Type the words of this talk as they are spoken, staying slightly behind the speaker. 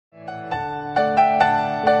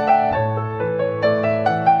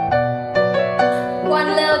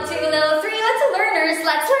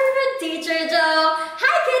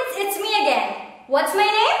What's my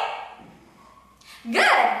name?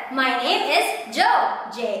 Good! My name is Joe.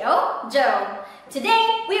 J-O, Joe. Today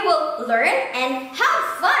we will learn and have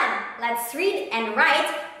fun. Let's read and write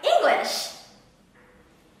English.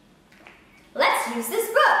 Let's use this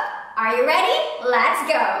book. Are you ready?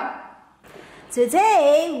 Let's go.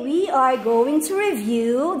 Today we are going to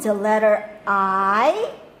review the letter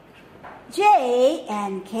I, J,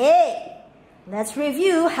 and K. Let's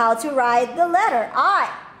review how to write the letter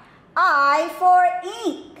I. I for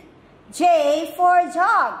ink, J for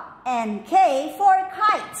jog, and K for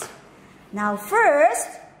kite. Now first,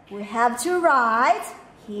 we have to write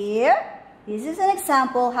here. This is an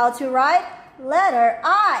example how to write letter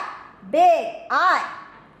I, big I.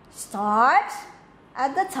 Start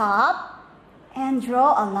at the top and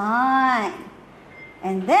draw a line.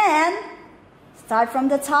 And then start from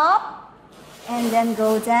the top and then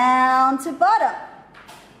go down to bottom.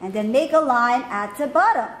 And then make a line at the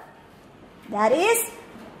bottom. That is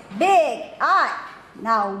big I.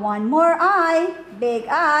 Now one more I, big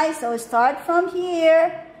I. So start from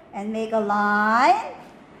here and make a line.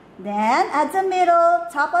 Then at the middle,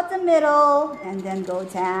 top of the middle, and then go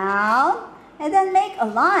down and then make a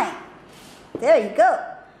line. There you go.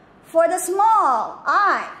 For the small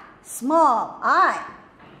I.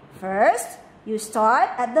 First, you start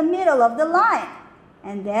at the middle of the line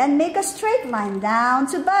and then make a straight line down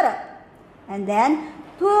to bottom. And then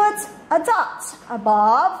put a dot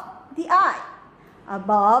above the I,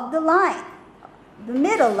 above the line, the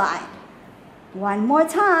middle line. One more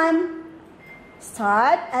time.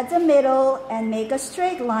 Start at the middle and make a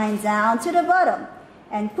straight line down to the bottom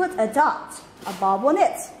and put a dot above on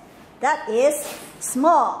it. That is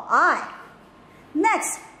small I.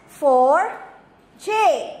 Next, for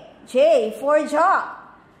J. J for jog.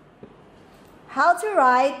 How to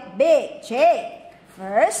write big J?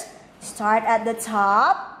 First, start at the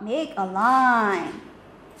top, make a line,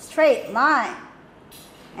 straight line.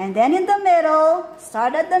 And then in the middle,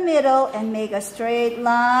 start at the middle and make a straight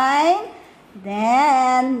line.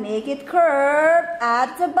 Then make it curve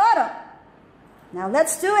at the bottom. Now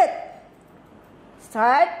let's do it.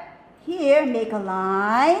 Start here, make a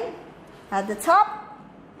line at the top,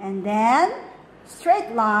 and then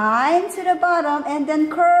straight line to the bottom, and then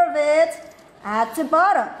curve it at the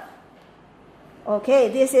bottom. Okay,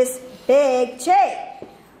 this is big J.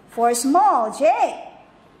 For small J,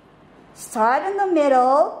 start in the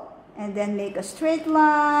middle, and then make a straight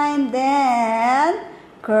line, then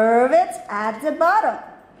curve it at the bottom,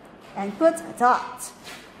 and put a dot.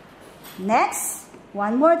 Next,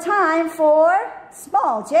 one more time for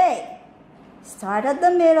small J. Start at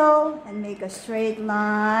the middle and make a straight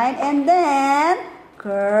line and then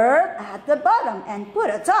curve at the bottom and put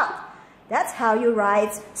a dot. That's how you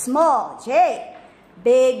write small J.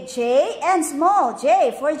 Big J and small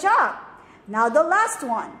J for jog. Now the last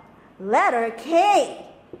one, letter K.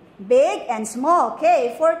 Big and small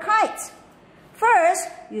K for kite. First,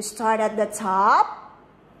 you start at the top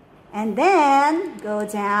and then go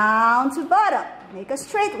down to bottom. Make a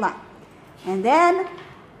straight line. And then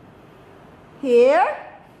here,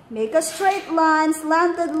 make a straight line,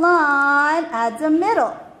 slanted line at the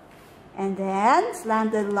middle. And then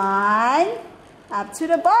slanted line up to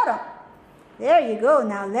the bottom. There you go.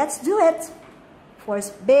 Now let's do it. For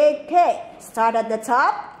big K, start at the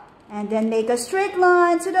top and then make a straight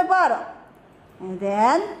line to the bottom. And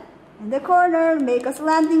then in the corner, make a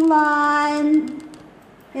slanting line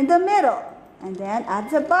in the middle. And then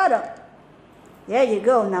at the bottom. There you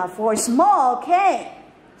go. Now for small K,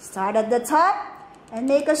 start at the top and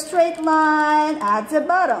make a straight line at the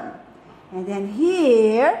bottom. And then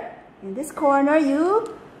here, in this corner,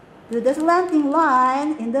 you do the slanting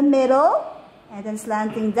line in the middle and then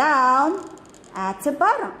slanting down at the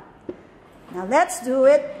bottom. Now let's do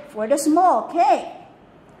it for the small K.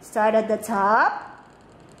 Start at the top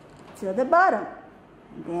to the bottom.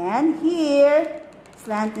 And then here,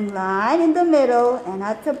 slanting line in the middle and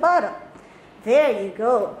at the bottom. There you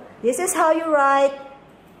go. This is how you write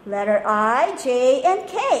letter I, J, and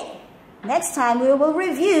K. Next time we will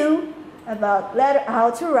review about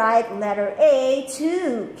how to write letter A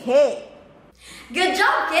to K. Good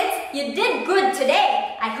job, kids! You did good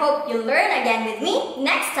today. I hope you learn again with me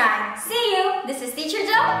next time. See you! This is Teacher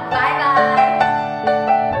Joe. Bye-bye!